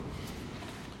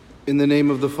In the name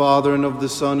of the Father, and of the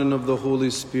Son, and of the Holy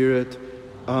Spirit.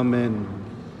 Amen.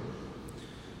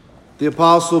 The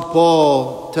Apostle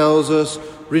Paul tells us,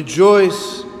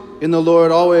 rejoice in the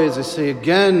Lord always. I say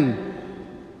again,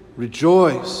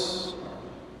 rejoice.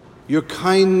 Your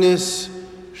kindness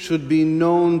should be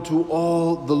known to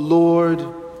all. The Lord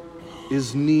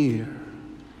is near.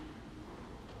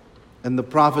 And the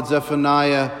prophet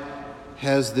Zephaniah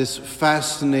has this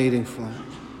fascinating phrase.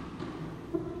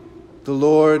 The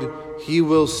Lord, He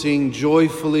will sing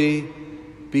joyfully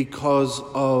because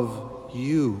of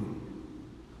you,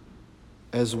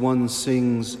 as one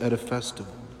sings at a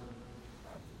festival.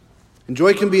 And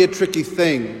joy can be a tricky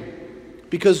thing,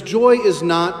 because joy is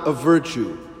not a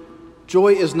virtue.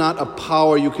 Joy is not a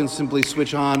power you can simply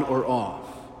switch on or off.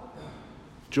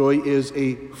 Joy is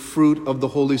a fruit of the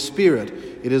Holy Spirit.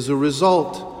 It is a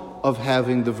result of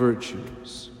having the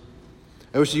virtues.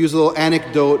 I wish to use a little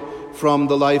anecdote from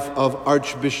the life of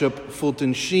Archbishop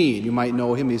Fulton Sheen. You might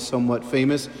know him. He's somewhat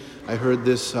famous. I heard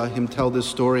him tell this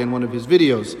story in one of his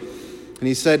videos. And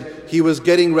he said he was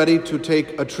getting ready to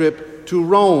take a trip to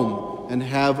Rome and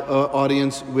have an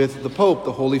audience with the Pope,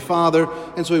 the Holy Father.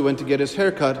 And so he went to get his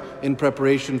haircut in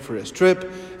preparation for his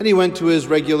trip. And he went to his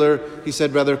regular, he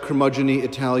said, rather curmudgeon-y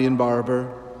Italian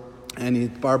barber. And the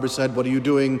barber said, "What are you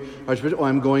doing, Archbishop?" "Oh,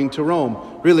 I'm going to Rome."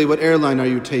 "Really? What airline are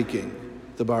you taking?"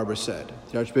 the barber said.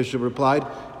 The Archbishop replied,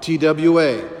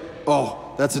 "TWA." "Oh,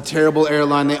 that's a terrible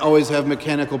airline. They always have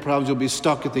mechanical problems. You'll be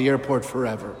stuck at the airport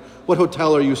forever. What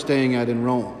hotel are you staying at in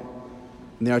Rome?"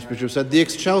 And the Archbishop said, "The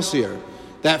Excelsior.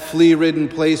 That flea-ridden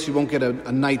place, you won't get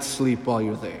a night's sleep while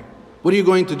you're there." "What are you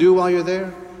going to do while you're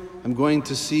there?" "I'm going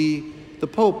to see the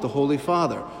Pope, the Holy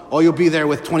Father." "Oh, you'll be there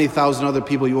with 20,000 other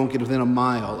people. You won't get within a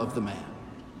mile of the man."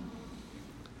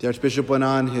 The Archbishop went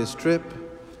on his trip,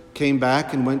 came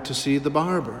back and went to see the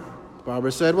barber. The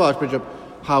barber said, "Well, Archbishop,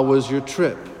 how was your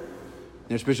trip?"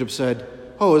 The Archbishop said,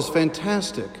 "Oh, it was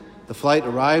fantastic. The flight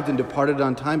arrived and departed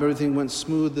on time. Everything went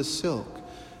smooth as silk.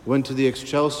 Went to the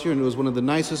Excelsior, and it was one of the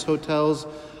nicest hotels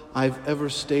I've ever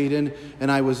stayed in.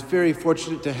 And I was very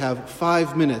fortunate to have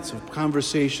 5 minutes of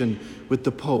conversation with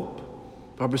the Pope."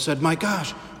 The barber said, "My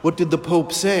gosh, what did the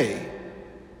Pope say?"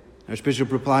 The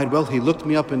Archbishop replied, "Well, he looked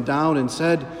me up and down and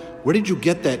said, 'Where did you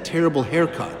get that terrible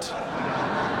haircut?'"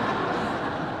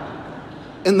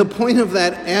 And the point of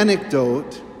that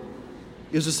anecdote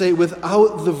is to say,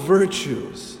 without the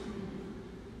virtues,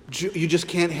 you just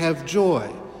can't have joy.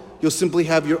 You'll simply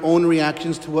have your own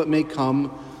reactions to what may come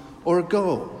or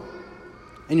go.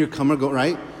 And your come or go,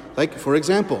 right? Like, for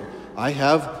example, I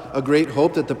have a great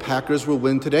hope that the Packers will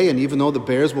win today, and even though the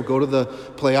Bears will go to the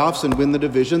playoffs and win the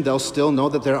division, they'll still know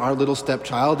that they're our little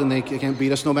stepchild and they can't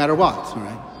beat us no matter what, all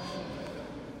right?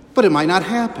 But it might not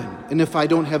happen. And if I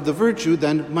don't have the virtue,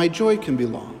 then my joy can be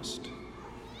lost.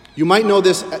 You might know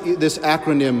this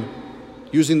acronym,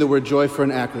 using the word joy for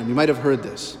an acronym. You might have heard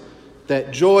this.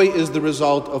 That joy is the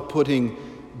result of putting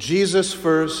Jesus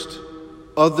first,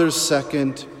 others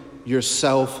second,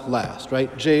 yourself last,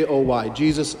 right? J-O-Y,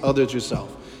 Jesus, others, yourself.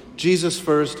 Jesus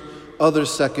first,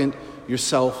 others second,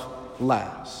 yourself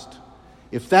last.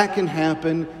 If that can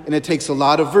happen, and it takes a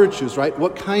lot of virtues, right?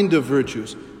 What kind of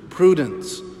virtues?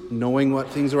 Prudence, knowing what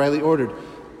things are rightly ordered.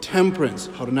 Temperance,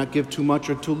 how to not give too much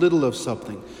or too little of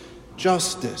something.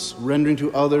 Justice, rendering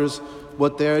to others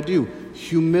what they are due.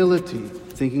 Humility,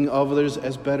 thinking of others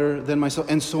as better than myself,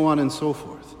 and so on and so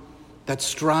forth. That's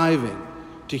striving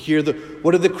to hear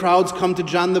what did the crowds come to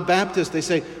John the Baptist? They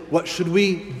say, "What should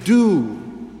we do?"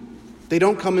 They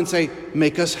don't come and say,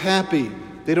 "Make us happy."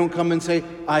 They don't come and say,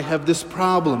 "I have this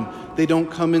problem." They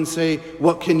don't come and say,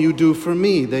 "What can you do for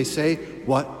me?" They say,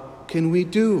 "What can we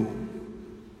do?"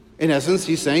 In essence,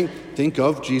 he's saying, think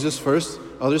of Jesus first,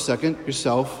 others second,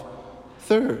 yourself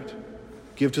third.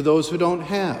 Give to those who don't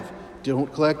have.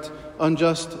 Don't collect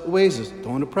unjust wages.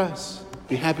 Don't oppress.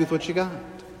 Be happy with what you got.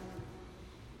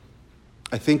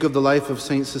 I think of the life of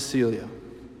Saint Cecilia.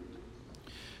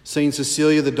 Saint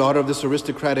Cecilia, the daughter of this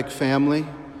aristocratic family,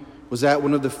 was at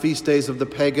one of the feast days of the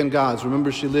pagan gods.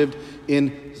 Remember, she lived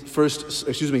in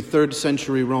 3rd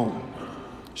century Rome.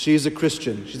 She's a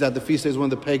Christian. She's at the feast days of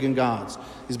one of the pagan gods.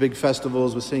 These big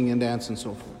festivals with singing and dance and so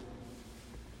forth.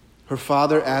 Her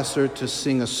father asked her to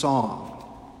sing a song.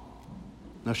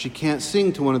 Now, she can't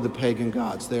sing to one of the pagan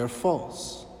gods. They are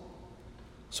false.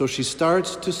 So she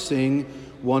starts to sing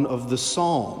one of the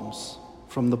Psalms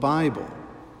from the Bible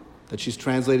that she's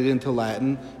translated into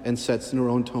Latin and sets in her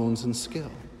own tones and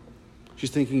skill.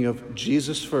 She's thinking of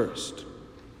Jesus first,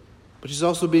 but she's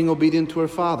also being obedient to her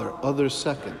father, others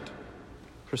second,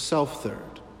 herself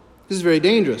third. This is very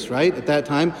dangerous, right? At that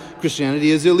time,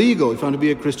 Christianity is illegal. If you want to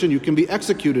be a Christian, you can be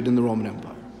executed in the Roman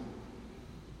Empire.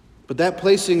 But that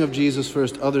placing of Jesus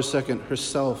first, others second,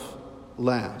 herself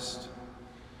last,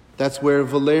 that's where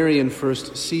Valerian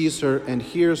first sees her and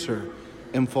hears her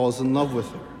and falls in love with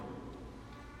her.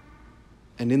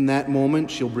 And in that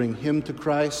moment, she'll bring him to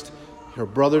Christ, her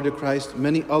brother to Christ,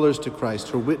 many others to Christ.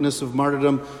 Her witness of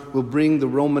martyrdom will bring the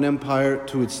Roman Empire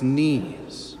to its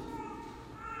knees.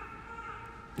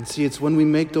 And see, it's when we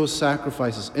make those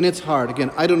sacrifices, and it's hard.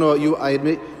 Again, I don't know about you, I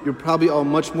admit you're probably all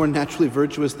much more naturally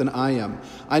virtuous than I am.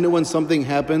 I know when something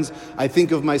happens, I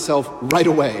think of myself right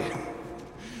away.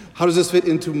 How does this fit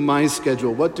into my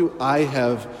schedule? What do I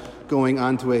have going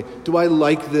on today? Do I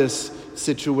like this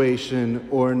situation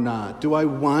or not? Do I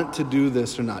want to do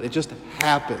this or not? It just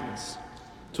happens.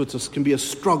 So it can be a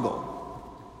struggle.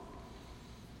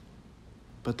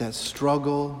 But that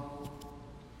struggle,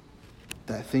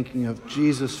 that thinking of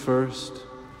Jesus first,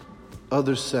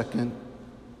 others second,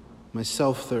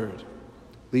 myself third,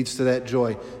 leads to that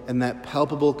joy and that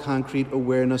palpable, concrete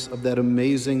awareness of that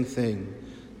amazing thing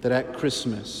that at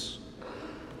Christmas,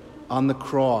 on the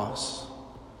cross,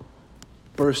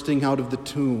 bursting out of the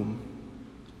tomb,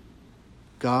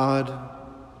 God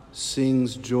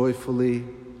sings joyfully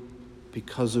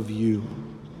because of you,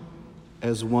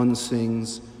 as one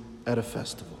sings at a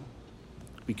festival.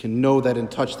 We can know that and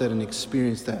touch that and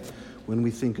experience that when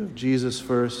we think of Jesus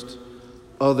first,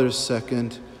 others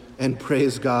second, and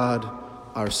praise God,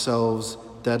 ourselves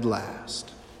dead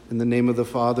last. In the name of the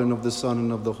Father, and of the Son,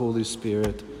 and of the Holy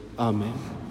Spirit, amen.